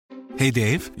Hey,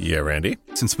 Dave. Yeah, Randy.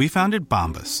 Since we founded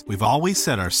Bombas, we've always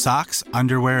said our socks,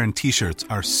 underwear, and T-shirts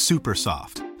are super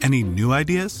soft. Any new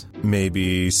ideas?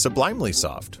 Maybe sublimely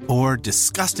soft. Or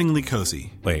disgustingly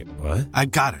cozy. Wait, what? I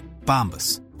got it.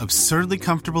 Bombas. Absurdly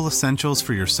comfortable essentials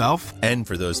for yourself and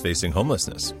for those facing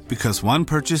homelessness. Because one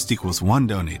purchased equals one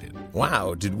donated.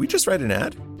 Wow, did we just write an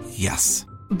ad? Yes.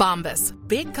 Bombas.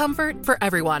 Big comfort for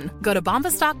everyone. Go to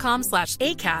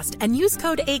bombas.com/ACAST and use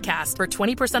code ACAST for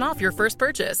 20% off your first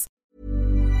purchase.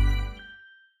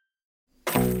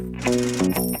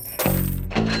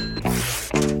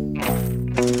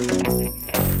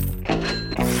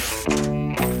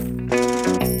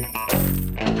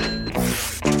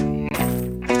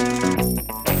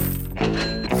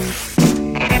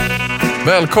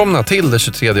 Välkomna till det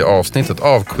 23:e avsnittet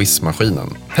av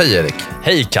Quizmaskinen. Hej Erik.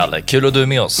 Hej Kalle, kul att du är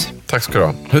med oss. Tack ska du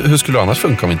ha. Hur skulle du annars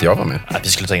funka om inte jag var med? Att vi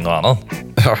skulle ta in någon annan.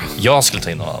 Ja. Jag skulle ta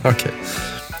in någon annan. Okej.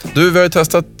 Du, vi har ju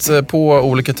testat på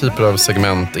olika typer av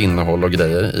segment, innehåll och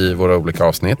grejer i våra olika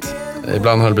avsnitt.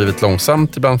 Ibland har det blivit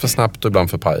långsamt, ibland för snabbt och ibland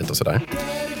för pajigt och sådär.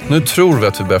 Nu tror vi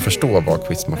att vi börjar förstå vad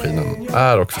Quizmaskinen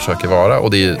är och försöker vara,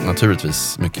 och det är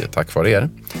naturligtvis mycket tack vare er.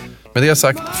 Med det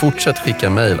sagt, fortsätt skicka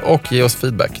mejl och ge oss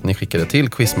feedback. Ni skickar det till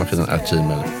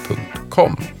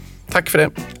quizmaskinen@gmail.com. Tack för det.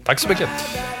 Tack så mycket.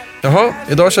 Jaha,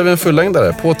 idag kör vi en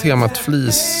fullängdare på temat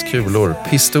flis, kulor,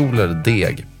 pistoler,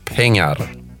 deg, pengar.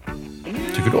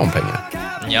 Tycker du om pengar?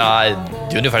 Ja,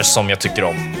 det är ungefär som jag tycker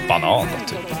om banan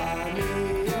typ.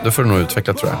 Det får du nog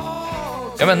utveckla, tror jag.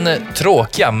 Ja, men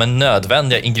tråkiga men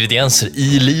nödvändiga ingredienser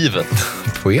i livet.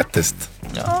 Poetiskt.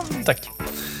 Ja, tack.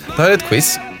 Det här är ett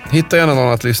quiz. Hitta gärna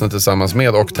någon att lyssna tillsammans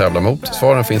med och tävla mot.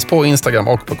 Svaren finns på Instagram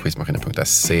och på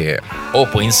quizmaskinen.se.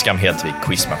 Och på Instagram heter vi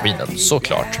Quizmaskinen,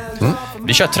 såklart.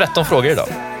 Vi kör 13 frågor idag.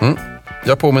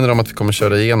 Jag påminner om att vi kommer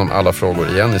köra igenom alla frågor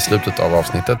igen i slutet av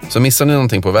avsnittet. Så missar ni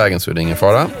någonting på vägen så är det ingen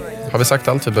fara. Har vi sagt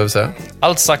allt vi behöver säga?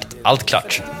 Allt sagt, allt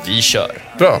klart. Vi kör.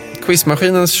 Bra.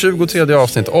 Quizmaskinens 23:e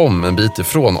avsnitt om en bit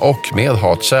ifrån och med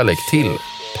hatkärlek till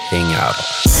pengar.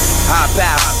 Hop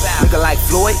out, looking like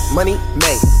Floyd, money,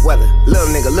 Mayweather.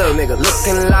 Little nigga,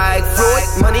 looking like Floyd,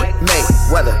 money,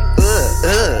 Mayweather.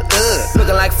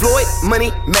 Looking like Floyd,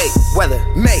 money, Mayweather.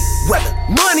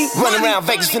 Money, running around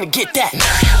Vegas finna get that.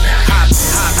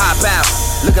 Hop out,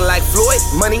 looking like Floyd,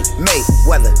 money,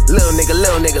 Mayweather. Little nigga,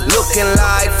 looking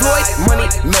like Floyd, money,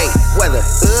 Mayweather.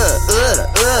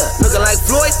 Looking like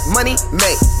Floyd, money,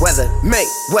 Mayweather.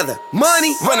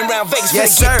 Money, running around Vegas finna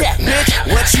get that, bitch.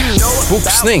 What you know?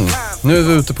 Boxning. Nu är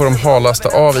vi ute på de halaste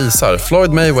av isar.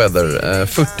 Floyd Mayweather,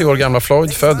 40 år gamla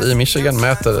Floyd, född i Michigan,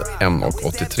 mäter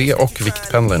 1,83 och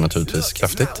viktpendlar naturligtvis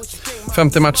kraftigt.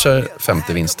 50 matcher,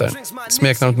 50 vinster.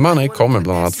 Smeknamnet Money kommer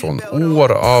bland annat från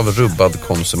år av rubbad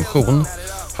konsumtion.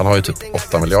 Han har ju typ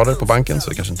 8 miljarder på banken, så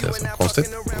det kanske inte är så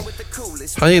konstigt.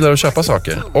 Han gillar att köpa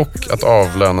saker och att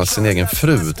avlöna sin egen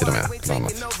fru till och med, bland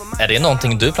annat. Är det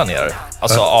någonting du planerar?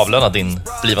 Alltså avlöna din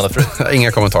blivande fru?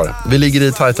 Inga kommentarer. Vi ligger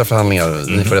i tajta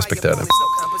förhandlingar, ni får respektera det.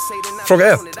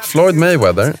 Fråga 1. Floyd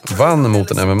Mayweather vann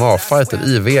mot en MMA-fighter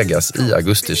i Vegas i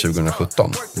augusti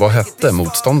 2017. Vad hette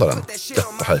motståndaren?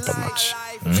 Jättehypad match.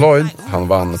 Floyd, han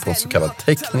vann på en så kallad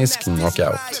teknisk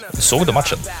knockout. Såg du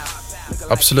matchen?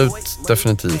 Absolut,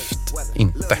 definitivt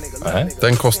inte.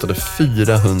 Den kostade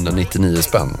 499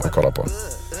 spänn att kolla på. Vet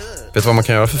du vad man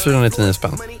kan göra för 499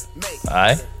 spänn?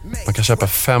 Nej. Man kan köpa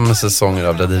 5 säsonger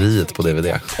av Rederiet på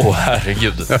DVD.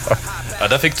 Herregud. Ja,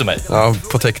 där fick du mig. Ja,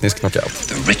 på teknisk knockout.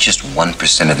 The richest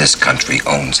 1% of this country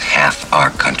owns half our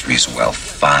country's wealth,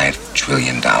 $5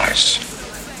 trillion.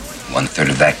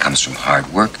 1/3 of that comes from hard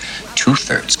work.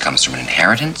 2/3 comes from an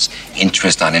inheritance,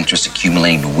 interest on interest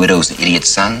accumulating to widows and idiot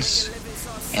sons.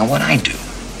 And what I do,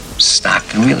 stock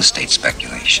and real estate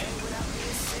speculation.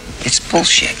 It's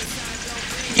bullshit.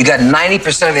 You got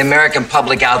 90% of the American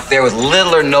public out there with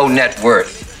little or no net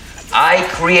worth. I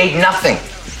create nothing.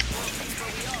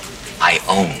 I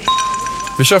own.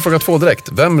 Vi kör fråga 2 direkt.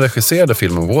 Vem regisserade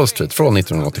filmen Wall Street från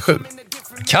 1987?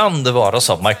 Kan det vara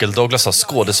så att Michael Douglas har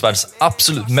skådespelars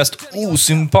absolut mest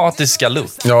osympatiska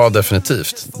look? Ja,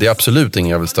 definitivt. Det är absolut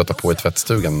ingen jag vill stöta på i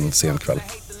tvättstugan en sen kväll.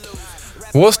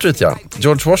 Wall Street, ja.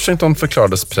 George Washington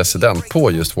förklarades president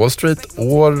på just Wall Street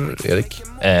år, Erik?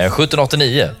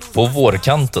 1789, på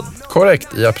vårkanten. Korrekt,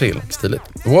 i april. Stiligt.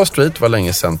 Wall Street var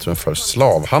länge centrum för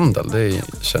slavhandel. Det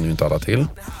känner ju inte alla till.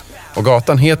 Och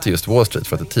gatan heter just Wall Street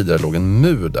för att det tidigare låg en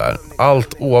mur där.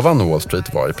 Allt ovan Wall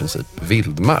Street var i princip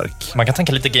vildmark. Man kan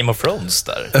tänka lite Game of Thrones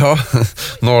där. Ja,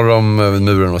 norr om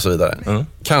muren och så vidare.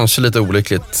 Kanske lite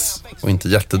olyckligt och inte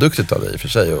jätteduktigt av dig i och för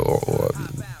sig och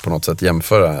på något sätt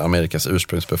jämföra Amerikas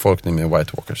ursprungsbefolkning med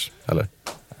White Walkers, eller?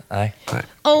 Nej.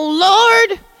 Oh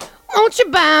Lord, won't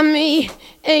you buy me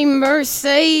a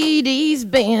Mercedes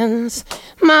Benz?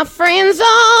 My friends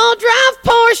all drive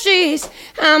Porsches,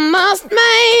 I must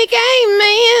make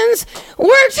amends.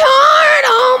 Worked hard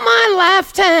all my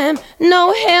lifetime,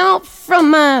 no help from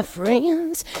my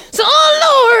friends. So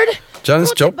Lord,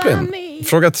 Janis Joplin.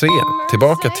 Fråga 3.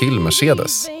 Tillbaka till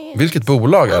Mercedes. Vilket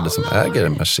bolag är det som äger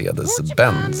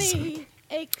Mercedes-Benz?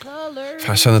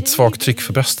 Jag känner ett svagt tryck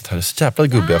för bröstet här. Det är så jävla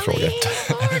gubbiga frågor.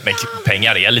 Men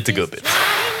pengar är lite gubbigt.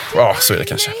 Ja, så är det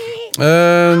kanske.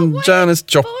 Janis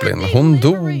Joplin, hon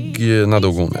dog, när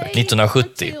dog hon, Erik?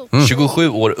 1970, 27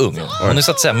 år ung. Hon är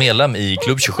så att säga medlem i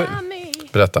Klubb 27.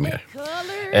 Berätta mer.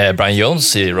 Brian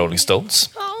Jones i Rolling Stones,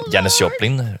 Janis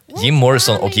Joplin, Jim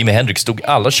Morrison och Jimi Hendrix dog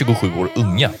alla 27 år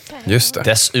unga. Just det.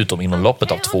 Dessutom inom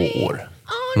loppet av 2 år.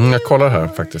 Jag kollar här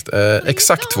faktiskt.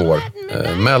 Exakt 2 år.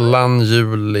 Mellan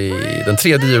den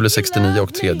 3 juli 69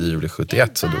 och 3 juli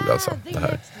 71 så dog alltså det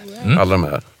här. Alla de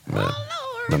här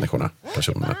människorna,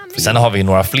 personerna. Sen har vi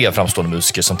några fler framstående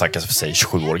musiker som tackar för sig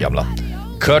 27 år gamla.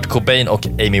 Kurt Cobain och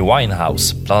Amy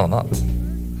Winehouse bland annat.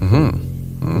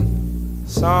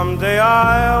 Someday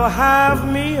I'll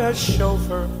have me a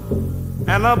chauffeur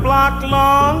and a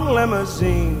block-long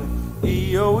limousine,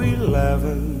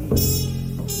 EO11,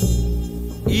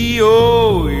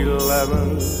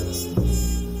 EO11.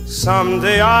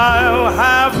 Someday I'll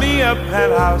have me a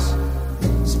penthouse,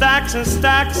 stacks and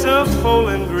stacks of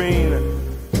Bowling Green,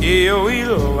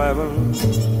 EO11,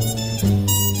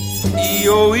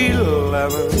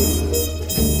 EO11.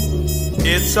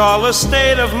 It's all a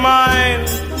state of mind.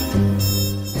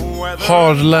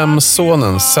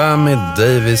 Harlemsonen Sammy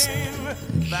Davis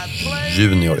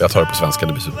Junior. Jag tar det på svenska,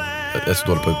 jag är så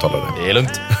dålig på att uttala det. Det är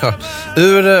lugnt.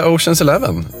 Ur Ocean's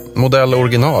 11, modell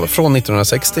original från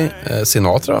 1960.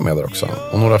 Sinatra var med där också.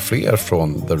 Och några fler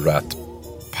från The Rat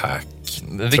Pack.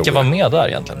 Vilka var med där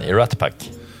egentligen i Rat Pack?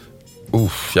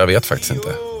 Jag vet faktiskt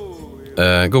inte.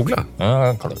 Googla.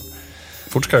 Ja, kolla.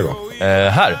 Fort ska det gå.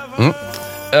 Här.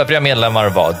 Övriga medlemmar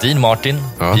var Dean Martin,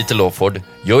 Peter Lawford,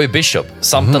 Joey Bishop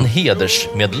samt en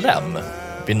hedersmedlem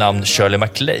vid namn Shirley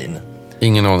MacLaine.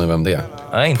 Ingen aning vem det är.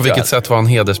 Nej, på vilket sätt var han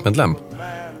hedersmedlem?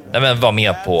 Nej, men var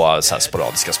med på så här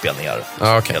sporadiska spelningar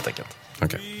okay. helt enkelt.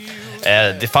 Okay.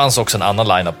 Det fanns också en annan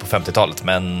lineup på 50-talet,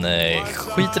 men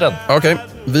skit i den. Okej,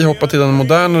 vi hoppar till den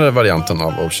modernare varianten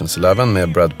av Ocean's 11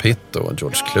 med Brad Pitt och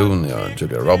George Clooney och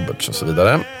Julia Roberts och så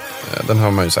vidare. Den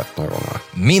har man ju sett några gånger.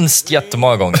 Minst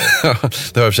jättemånga gånger.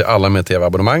 Det har i och för sig alla med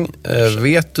tv-abonnemang.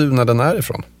 Vet du när den är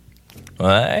ifrån?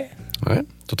 Nej.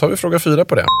 Då tar vi fråga 4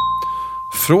 på det.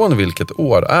 Från vilket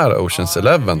år är Ocean's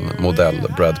 11 modell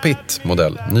Brad Pitt,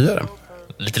 modell nyare?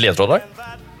 Lite ledtrådar.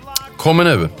 Kommer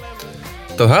nu.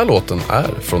 Den här låten är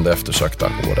från det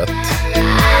eftersökta året.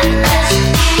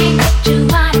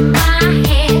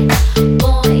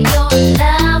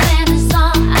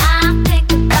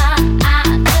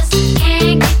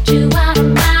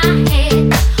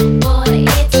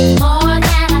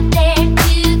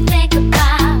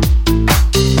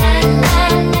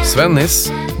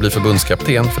 Svennis blir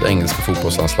förbundskapten för det engelska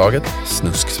fotbollslandslaget.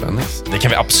 Snusk-Svennis. Det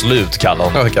kan vi absolut kalla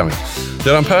honom. Ja, det kan vi.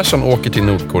 Göran Persson åker till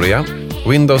Nordkorea.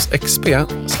 Windows XP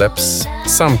släpps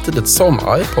samtidigt som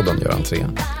iPoden gör entré.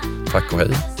 Tack och hej,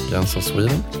 Jens of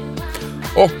Sweden.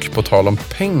 Och på tal om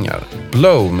pengar,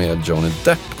 Blow med Johnny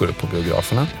Depp går upp på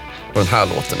biograferna. Och den här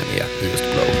låten är med i just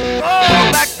Blow. Oh,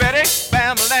 Black Betty,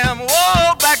 bam-a-lam,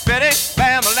 whoa, Black Betty,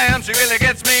 bam-a-lam, she really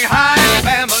gets me high.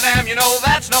 Bam-a-lam, you know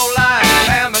that's no lie.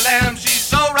 Bam-a-lam, she's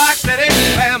so rock steady.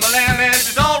 Bam-a-lam, and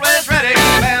she's always ready.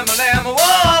 Bam-a-lam,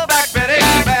 whoa, Black Betty,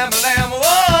 bam-a-lam,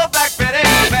 whoa, Black Betty,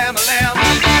 bam-a-lam.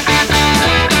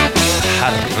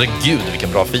 Herregud,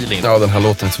 vilken bra feeling. Ja, den här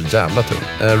låten är så jävla tung.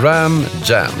 Ram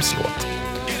Jams låt.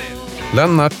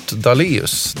 Lennart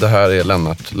Daléus, det här är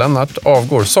Lennart. Lennart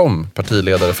avgår som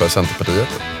partiledare för Centerpartiet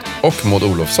och Maud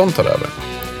Olofsson tar över.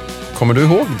 Kommer du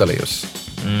ihåg Daléus?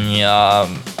 Ja,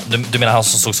 du menar han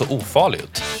som såg så ofarlig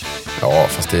ut? Ja,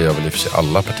 fast det gör väl i och för sig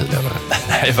alla partiledare.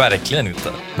 Nej, verkligen inte.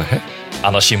 Nej.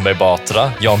 Anna Kinberg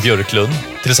Batra, Jan Björklund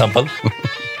till exempel.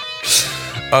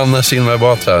 Anna Kinberg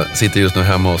Batra sitter just nu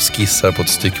hemma och skissar på ett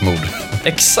styckmord.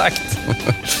 Exakt.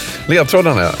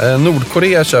 Ledtrådarna.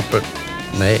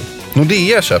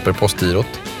 Nordea köper Postgirot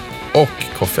och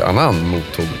Kofi Annan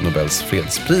mottog Nobels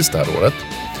fredspris det här året.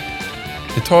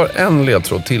 Vi tar en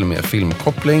ledtråd till med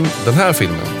filmkoppling. Den här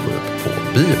filmen går upp på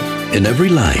bio. In every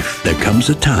life there comes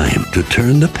a time to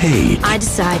turn the page. I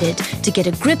decided to get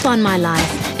a grip on my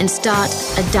life and start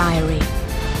a diary.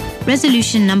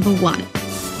 Resolution number 1.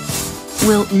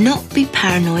 Will not be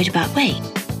paranoid about weight.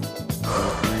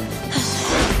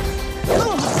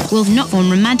 will not form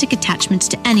romantic attachments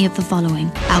to any of the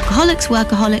following: alcoholics,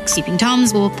 workaholics, sleeping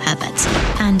toms, or perverts,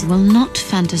 and will not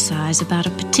fantasize about a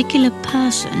particular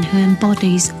person who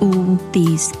embodies all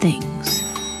these things.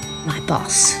 My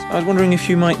boss. I was wondering if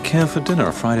you might care for dinner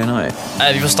a Friday night.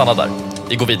 Nej, vi får stanna där.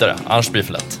 Vi går vidare, annars blir det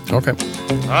för lätt. Okej.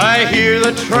 I hear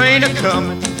the train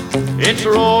a-comin', it's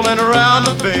rolling around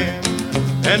the bend,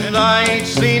 and I ain't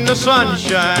seen the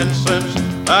sunshine since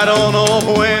I don't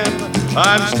know when.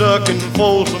 I'm stuck in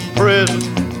Folsom Prison,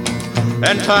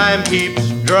 and time keeps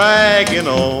dragging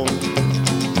on.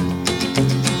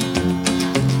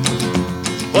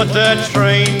 But that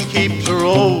train keeps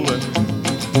rolling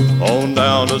on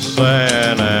down to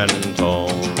San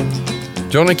Antone.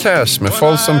 Johnny Cash med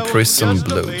Folsom Prison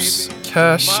Blues.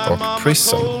 Cash och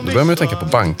Prison. Då börjar man ju tänka på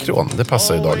bankrån. Det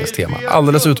passar ju dagens tema.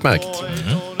 Alldeles utmärkt.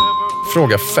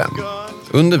 Fråga 5.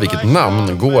 Under vilket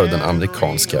namn går den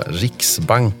amerikanska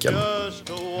Riksbanken?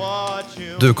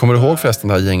 Du kommer ihåg förresten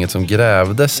det här gänget som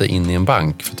grävde sig in i en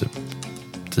bank för typ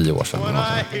 10 år sedan,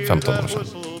 eller 15 år sedan.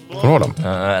 Kommer du ihåg dem?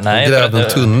 Nej. De grävde en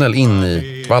tunnel in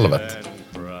i valvet.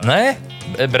 Nej,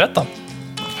 berätta.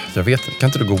 Jag vet inte, kan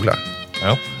inte du googla?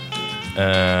 Jo.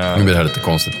 Nu blir det här lite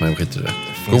konstigt, men skit i det.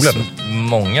 Det finns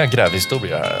många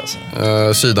grävhistorier här alltså.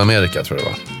 Sydamerika tror jag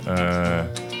det var.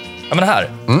 Ja, men här.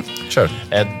 Kör.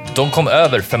 De kom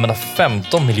över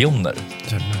 515 miljoner.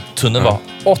 Tunneln var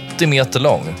 80 meter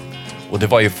lång. Och det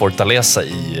var ju Fortaleza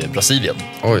i Brasilien.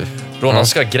 Oj. Rånarna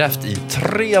ska ha grävt i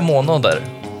 3 månader.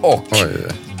 Och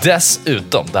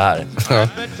dessutom det här.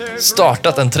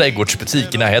 Startat en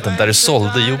trädgårdsbutik i närheten där det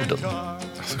sålde jorden.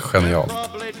 Alltså, genialt.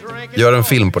 Gör en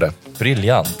film på det.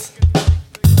 Briljant.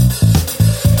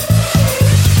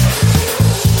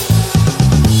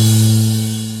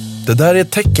 Det där är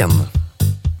ett tecken.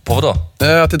 På vad då?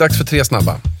 Att det är dags för 3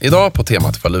 snabba. Idag på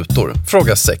temat valutor.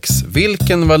 Fråga 6.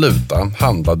 Vilken valuta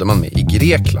handlade man med i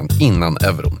Grekland innan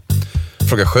euron?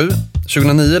 Fråga 7.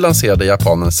 2009 lanserade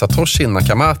japanen Satoshi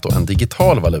Nakamoto en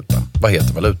digital valuta. Vad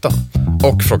heter valutan?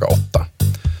 Och fråga 8.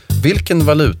 Vilken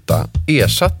valuta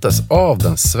ersattes av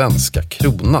den svenska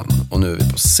kronan? Och nu är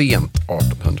vi på sent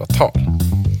 1800-tal.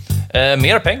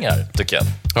 Mer pengar, tycker jag.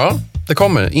 Ja, det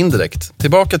kommer indirekt.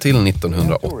 Tillbaka till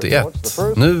 1981.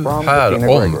 Nu här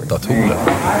om datorer.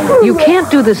 You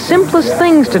can't do the simplest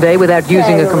things today without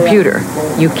using a computer.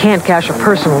 You can't cash a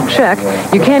personal check.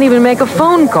 You can't even make a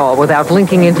phone call without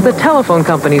linking into the telephone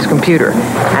company's computer.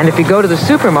 And if you go to the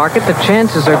supermarket, the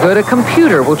chances are good a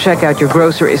computer will check out your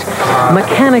groceries,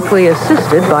 mechanically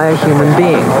assisted by a human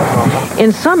being.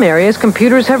 In some areas,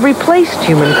 computers have replaced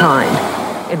humankind.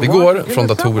 Vi går från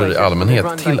datorer i allmänhet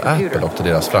till Apple och till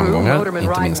deras framgångar,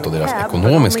 inte minst då deras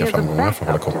ekonomiska framgångar för att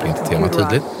hålla kopplingen till temat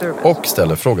tydligt, och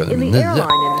ställer fråga nummer 9.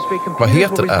 Vad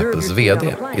heter Apples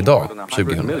vd idag,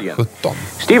 2017?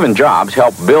 Steve Jobs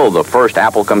helped build the first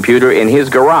Apple computer in his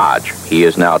garage. He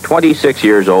is now 26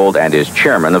 years old and is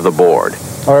chairman of the board.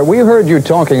 All right, we heard you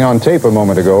talking on tape a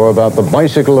moment ago about the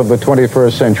bicycle of the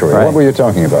 21st century. Right. What were you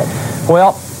talking about?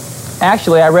 Well,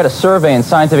 actually, I read a survey in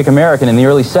Scientific American in the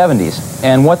early 70s,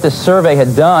 and what this survey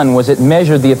had done was it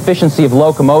measured the efficiency of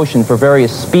locomotion for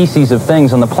various species of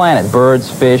things on the planet, birds,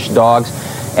 fish, dogs,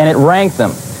 and it ranked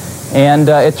them. And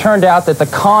it turned out that the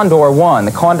Condor won.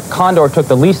 The Condor took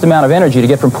the least amount of energy to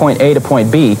get from point A to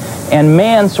point B, and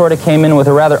man sort of came in with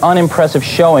a rather unimpressive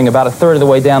showing about a third of the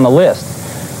way down the list.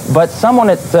 But someone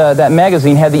at that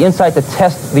magazine had the insight to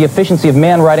test the efficiency of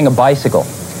man riding a bicycle.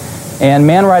 And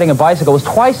man riding a bicycle was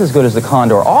twice as good as the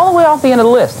Condor, all the way off the end of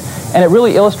the list. And it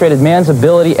really illustrated man's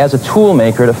ability as a tool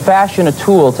maker to fashion a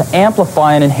tool to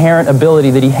amplify an inherent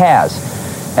ability that he has.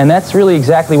 And that's really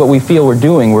exactly what we feel we're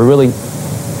doing. We're really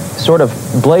sort of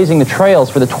blazing the trails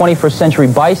for the 21st century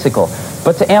bicycle,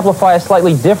 but to amplify a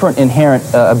slightly different inherent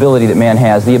ability that man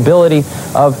has, the ability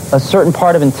of a certain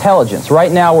part of intelligence.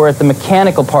 Right now we're at the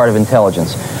mechanical part of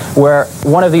intelligence, where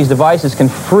one of these devices can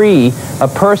free a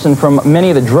person from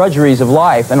many of the drudgeries of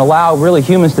life and allow really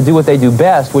humans to do what they do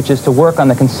best, which is to work on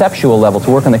the conceptual level,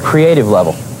 to work on the creative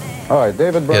level.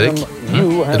 Erik,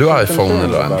 är du iPhone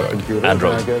eller Android?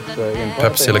 Android.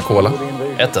 Pepsi eller Cola?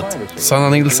 1-1. Sanna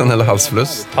Nilsson eller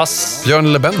Halsfluss? Pass. Björn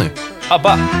eller Benny?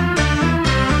 Abba. Money,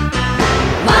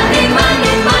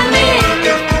 money, money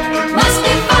must be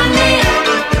funny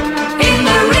in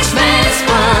the rich man's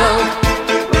world.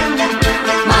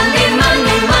 Money,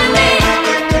 money, money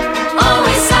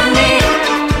always sunny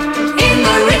in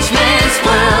the rich man's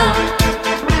world.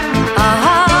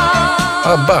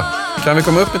 Abba. Kan vi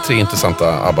komma upp med 3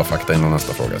 intressanta ABBA-fakta innan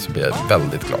nästa fråga så blir jag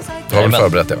väldigt glad. Du har väl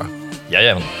förberett det, va?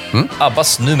 Jajamän.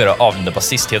 Abbas numera avlidne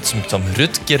basist heter så mycket som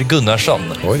Rutger Gunnarsson.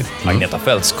 Agneta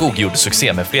Fältskog gjorde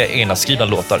succé med flera egna skrivna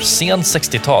låtar sen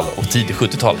 60-tal och tidig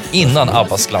 70-tal innan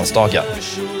Abbas glansdagar.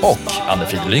 Och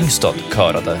Anne-Frid Lyngstad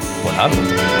körade på den här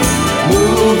låten.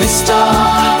 Movie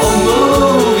star, oh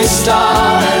movie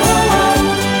star,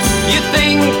 you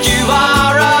think you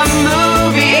are a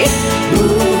movie.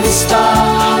 Movie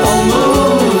star, oh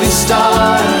movie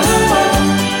star,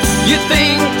 you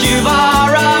think you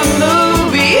are a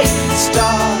movie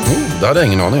star. Det hade jag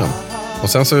ingen aning om. Och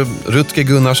sen så Rutger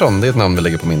Gunnarsson, det är ett namn vi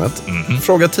lägger på minnet.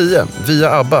 Fråga 10.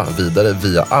 Via ABBA, vidare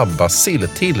via ABBA-sill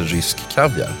till rysk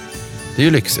kaviar. Det är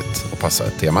ju lyxigt och passar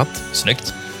temat.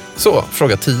 Snyggt. Så,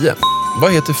 fråga 10.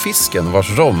 Vad heter fisken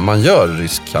vars rom man gör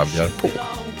rysk kaviar på?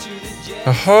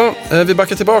 Jaha, vi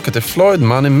backar tillbaka till Floyd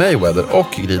Money Mayweather och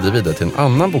glider vidare till en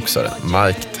annan boxare,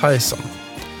 Mike Tyson.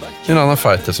 En annan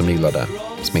fighter som gillade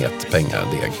smet, pengar,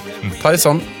 deg.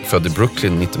 Tyson, född i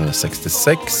Brooklyn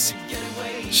 1966.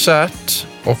 Kärt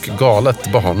och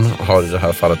galet barn har i det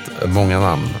här fallet många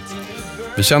namn.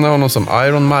 Vi känner honom som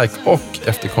Iron Mike och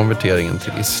efter konverteringen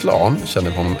till islam känner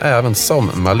vi honom även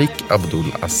som Malik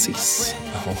Abdul Aziz.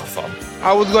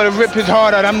 I was going to rip his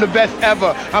heart out. I'm the best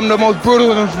ever. I'm the most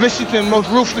brutal and vicious and most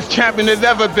ruthless champion there's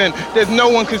ever been. There's no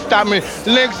one can stop me.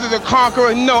 Lynx is a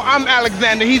conqueror. No, I'm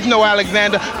Alexander. He's no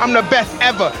Alexander. I'm the best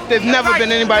ever. There's never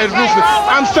been anybody as ruthless.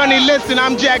 I'm Sonny Liston.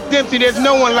 I'm Jack Dempsey. There's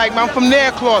no one like me. I'm from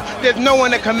Nairclaw. There's no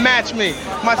one that can match me.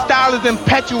 My style is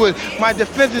impetuous. My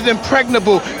defense is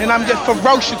impregnable. And I'm just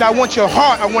ferocious. I want your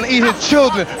heart. I want to eat his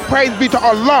children. Praise be to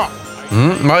Allah.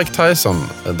 Mike Tyson,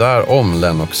 där om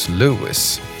Lennox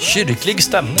Lewis. Kyrklig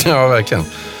stämning. Ja, verkligen.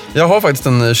 Jag har faktiskt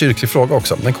en kyrklig fråga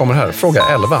också. Den kommer här. Fråga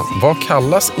 11. Vad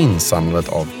kallas insamlandet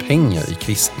av pengar i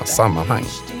kristna sammanhang?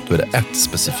 Då är det ett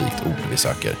specifikt ord vi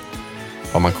söker.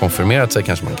 Har man konfirmerat sig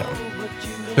kanske man kan.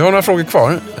 Vi har några frågor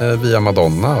kvar via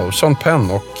Madonna och Sean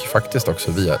Penn och faktiskt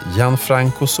också via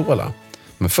Gianfranco Sola.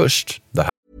 Men först det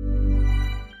här.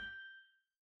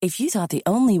 If you thought the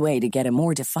only way to get a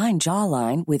more defined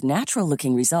jawline with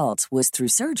natural-looking results was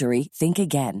through surgery, think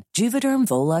again. Juvederm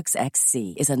Volux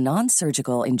XC is a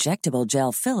non-surgical injectable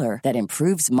gel filler that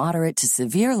improves moderate to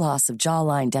severe loss of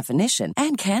jawline definition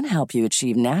and can help you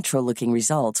achieve natural-looking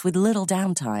results with little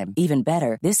downtime. Even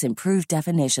better, this improved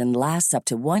definition lasts up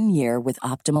to 1 year with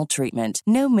optimal treatment.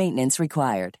 No maintenance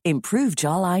required. Improve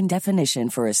jawline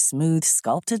definition for a smooth,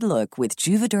 sculpted look with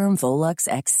Juvederm Volux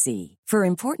XC. For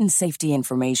important safety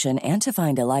information and to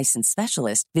find a licensed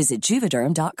specialist, visit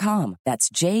Juvederm.com. That's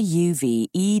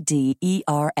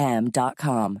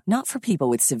JUVEDERM.com. Not for people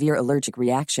with severe allergic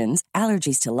reactions,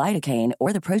 allergies to lidocaine,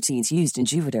 or the proteins used in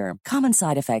Juvederm. Common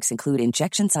side effects include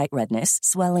injection site redness,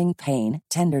 swelling, pain,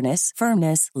 tenderness,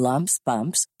 firmness, lumps,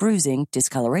 bumps, bruising,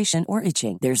 discoloration, or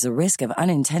itching. There's a risk of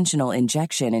unintentional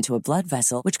injection into a blood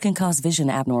vessel, which can cause vision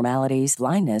abnormalities,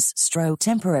 blindness, stroke,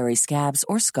 temporary scabs,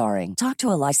 or scarring. Talk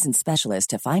to a licensed specialist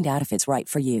to find out if it's right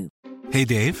for you. Hey,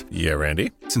 Dave. Yeah,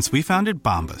 Randy. Since we founded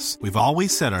Bombas, we've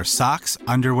always said our socks,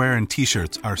 underwear, and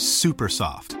T-shirts are super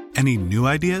soft. Any new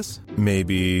ideas?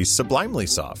 Maybe sublimely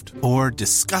soft. Or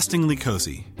disgustingly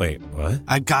cozy. Wait, what?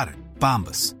 I got it.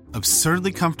 Bombas.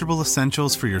 Absurdly comfortable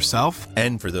essentials for yourself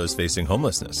and for those facing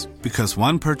homelessness. Because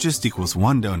one purchased equals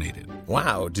one donated.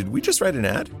 Wow, did we just write an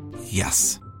ad?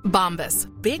 Yes. Bombas.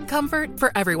 Big comfort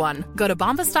for everyone. Go to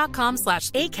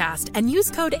bombas.com/ACAST and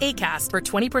use code ACAST for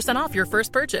 20% off your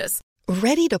first purchase.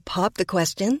 Ready to pop the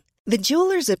question? The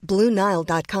jewelers at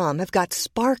BlueNile.com have got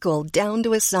sparkle down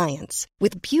to a science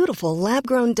with beautiful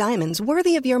lab-grown diamonds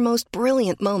worthy of your most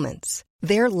brilliant moments.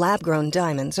 Their lab-grown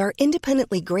diamonds are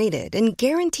independently graded and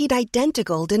guaranteed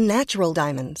identical to natural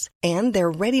diamonds. And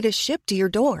they're ready to ship to your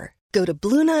door. Go to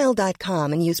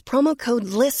BlueNile.com and use promo code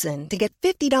LISTEN to get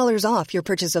 $50 off your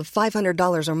purchase of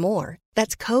 $500 or more.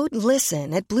 That's code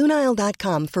LISTEN at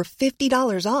BlueNile.com for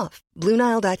 $50 off.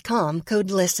 BlueNile.com, code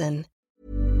LISTEN.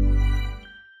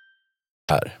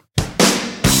 Här.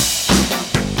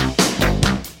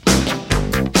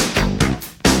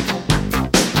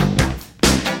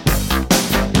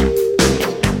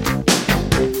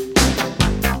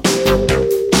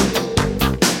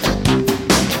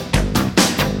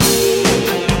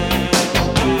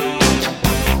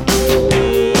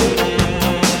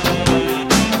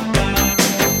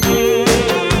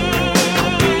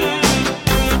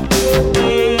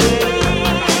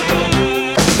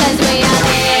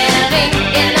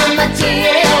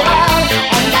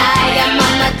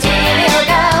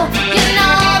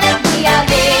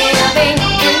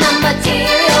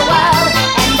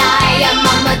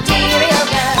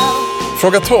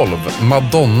 Fråga 12.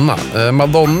 Madonna.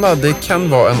 Madonna, det kan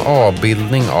vara en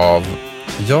avbildning av...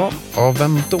 Ja, av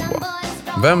vem då?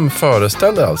 Vem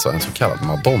föreställer alltså en så kallad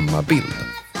Madonna-bild?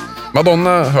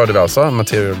 Madonna hörde vi alltså,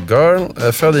 Material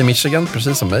Girl, född i Michigan,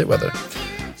 precis som Mayweather.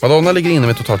 Madonna ligger inne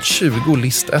med totalt 20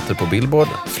 listettor på Billboard.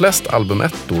 Flest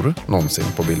albumettor någonsin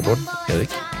på Billboard, Erik.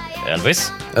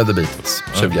 Elvis? The Beatles,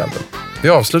 20 album. Vi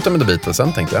avslutar med The Beatles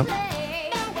sen, tänkte jag.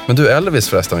 Men du, Elvis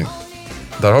förresten.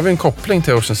 Där har vi en koppling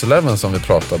till Ocean's 11 som vi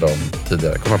pratade om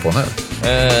tidigare. Kommer på nu.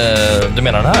 Du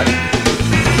menar den här?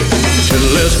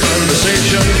 Little less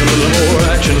conversation, a little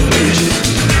more action, please.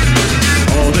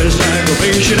 All this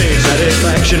aggravation ain't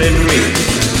satisfaction in me.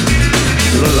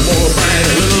 A little more bang,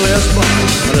 a little less fun.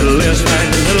 A little less bang,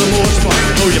 a little more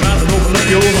spark. Close your mouth and open up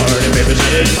your heart and baby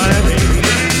satisfy me.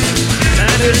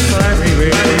 Satisfy me,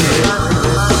 baby.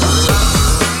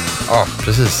 Ja,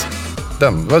 precis.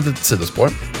 Den var ett litet sidospår.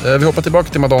 Vi hoppar tillbaka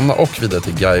till Madonna och vidare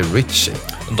till Guy Ritchie.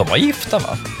 De var gifta,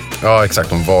 va? Ja, exakt.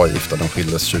 De var gifta. De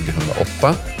skildes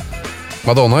 2008.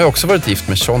 Madonna har ju också varit gift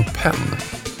med Sean Penn.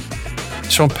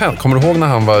 Sean Penn, kommer du ihåg när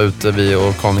han var ute vid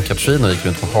orkanen Katrina och gick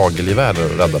runt med hagelgevär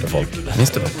och räddade folk? Minns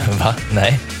du det? Va?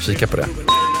 Nej. Kika på det.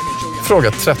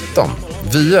 Fråga 13.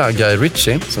 Via Guy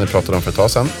Ritchie, som vi pratade om för ett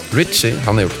tag sedan. Ritchie,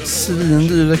 han har gjort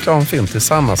svindyr reklamfilm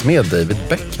tillsammans med David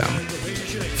Beckham.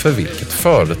 För vilket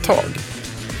företag?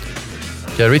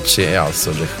 Guy Ritchie är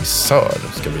alltså regissör,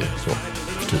 ska vi så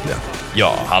förtydliga.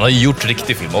 Ja, han har ju gjort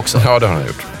riktig film också. Ja, det har han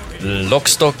gjort.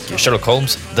 Lockstock, Sherlock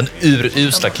Holmes, den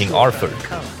urusla King Arthur.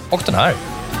 Och den här.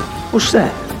 What's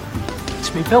that?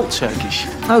 It's me belt Turkish.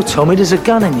 No, Tommy, there's a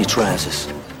gun in your trousers.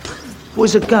 What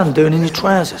is a gun doing in your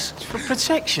trousers? For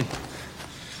protection.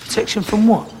 Protection from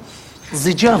what?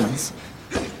 The Germans?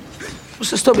 What's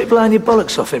to stop it blowing your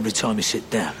bollocks off every time you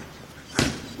sit down?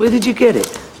 Where did you get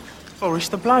it? Boris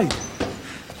the Blade.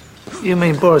 You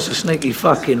mean Boris a sneaky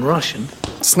fucking Russian?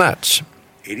 Snatch.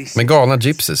 Med galna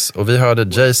gypsies. Och vi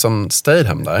hörde Jason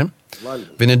Statham där.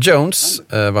 Vinnie Jones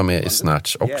var med i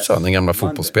Snatch också. Den gamla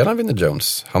fotbollsspelaren Vinnie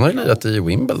Jones. Han har ju lirat i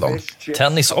Wimbledon.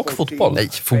 Tennis och fotboll? Nej,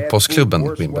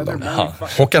 fotbollsklubben Wimbledon. Jaha.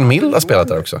 Håkan Mild har spelat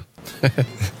där också.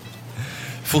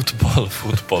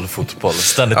 Fotboll.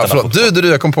 Ständigt ja, förlåt. Du,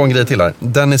 jag kom på en grej till här.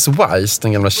 Dennis Wise,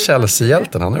 den gamla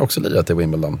Chelsea-hjälten, han har ju också lirat i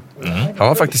Wimbledon. Han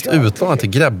var faktiskt utlånad till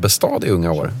Grebbestad i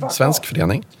unga år. Svensk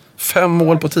förening. 5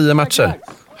 mål på 10 matcher.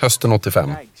 Hösten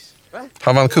 85.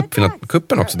 Han vann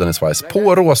kuppen också, Dennis Wise,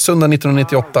 på Råsunda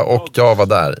 1998 och jag var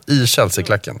där i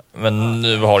Chelsea-klacken. Men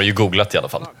nu har du ju googlat i alla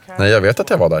fall. Nej, jag vet att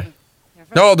jag var där.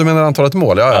 Ja, du menar antalet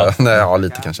mål? Ja. Nej, ja,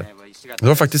 lite kanske. Det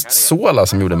var faktiskt Sola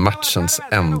som gjorde matchens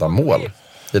enda mål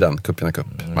i den Cup.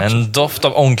 En doft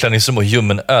av omklädningsrum och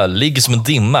ljummen öl ligger som en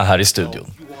dimma här i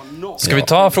studion. Ska vi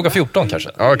ta fråga 14 kanske?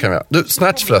 Ja, kan vi. Du,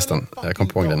 Snatch förresten. Jag kom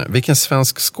på en grej nu. Vilken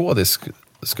svensk skådis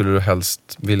skulle du helst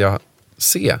vilja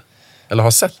se? Eller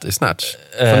ha sett i Snatch?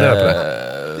 Fundera på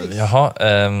det. Jaha.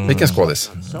 Vilken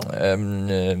skådis?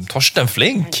 Torsten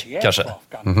Flink, kanske.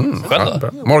 Själv då?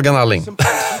 Ja, Morgan Alling.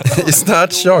 I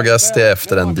Snatch jagas det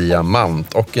efter en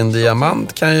diamant. Och en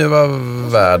diamant kan ju vara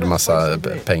värd massa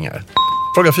pengar.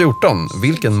 Fråga 14.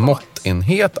 Vilken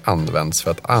måttenhet används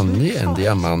för att ange en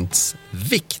diamants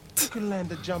vikt?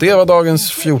 Det var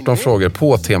dagens 14 frågor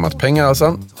på temat pengar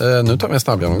alltså. Nu tar vi en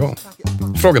snabb genomgång.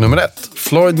 Fråga nummer 1.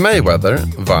 Floyd Mayweather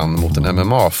vann mot en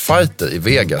MMA-fighter i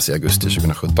Vegas i augusti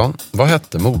 2017. Vad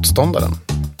hette motståndaren?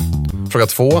 Fråga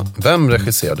 2. Vem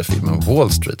regisserade filmen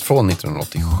Wall Street från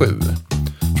 1987?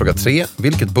 Fråga 3.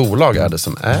 Vilket bolag är det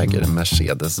som äger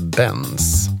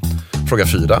Mercedes-Benz? Fråga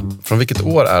 4. Från vilket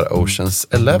år är Ocean's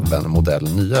 11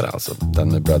 modell nyare, alltså den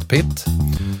med Brad Pitt?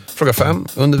 Fråga 5.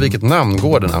 Under vilket namn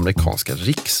går den amerikanska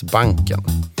Riksbanken?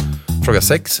 Fråga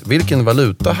 6. Vilken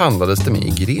valuta handlades det med i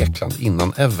Grekland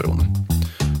innan euron?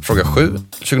 Fråga 7.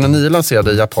 2009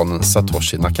 lanserade japanen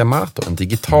Satoshi Nakamoto en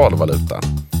digital valuta.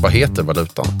 Vad heter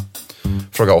valutan?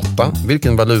 Fråga 8.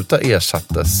 Vilken valuta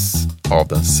ersattes av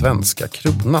den svenska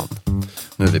kronan?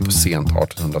 Nu är vi på sent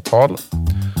 1800-tal.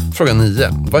 Fråga 9.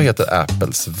 Vad heter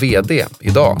Apples vd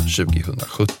idag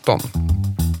 2017?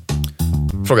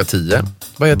 Fråga 10.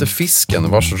 Vad heter fisken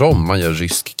vars rom man gör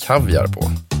rysk kaviar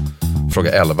på?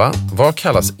 Fråga 11. Vad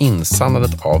kallas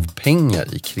insamlandet av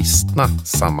pengar i kristna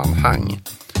sammanhang?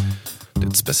 Det är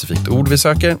ett specifikt ord vi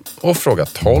söker. Och fråga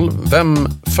 12. Vem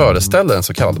föreställer en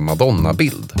så kallad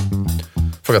Madonna-bild?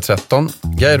 Fråga 13.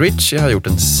 Guy Ritchie har gjort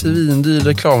en svindyr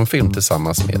reklamfilm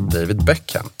tillsammans med David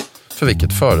Beckham. För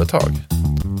vilket företag?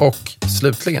 Och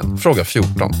slutligen, fråga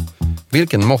 14.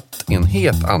 Vilken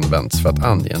måttenhet används för att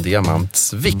ange en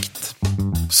diamants vikt?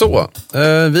 Så,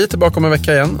 vi är tillbaka om en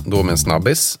vecka igen, då med en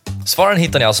snabbis. Svaren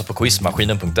hittar ni alltså på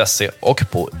quizmaskinen.se och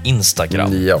på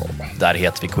Instagram. Ja. Där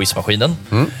heter vi Quizmaskinen.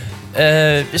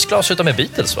 Vi ska avsluta med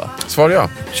Beatles, va? Svar ja,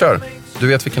 kör. Du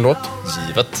vet vilken låt?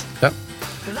 Givet. Ja.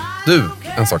 Du,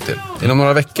 en sak till. Inom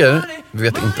några veckor, vi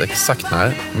vet inte exakt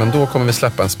när, men då kommer vi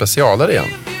släppa en specialare igen.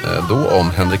 Då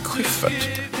om Henrik Schyffert.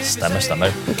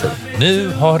 Stämmer. Okay.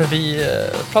 Nu har vi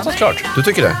pratat klart. Du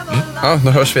tycker det? Mm. Ja,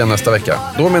 då hörs vi igen nästa vecka.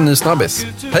 Då med en ny snabbis.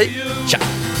 Hej! Tja!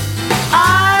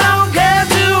 I don't care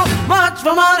too much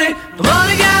for money.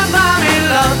 Money can buy me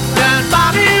love, can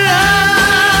buy me love.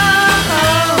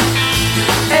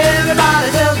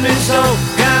 Everybody tells me so,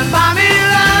 can buy me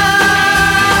love.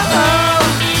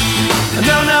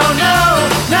 No, no, no,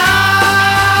 no.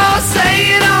 Say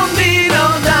you don't need no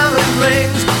diamond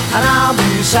rings, and I'll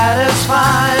be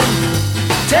satisfied.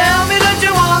 Tell me that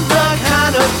you want the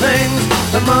kind of things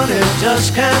the money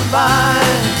just can't buy.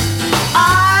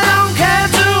 I don't care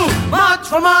too much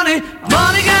for money.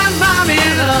 Money can buy me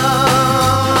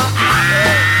love.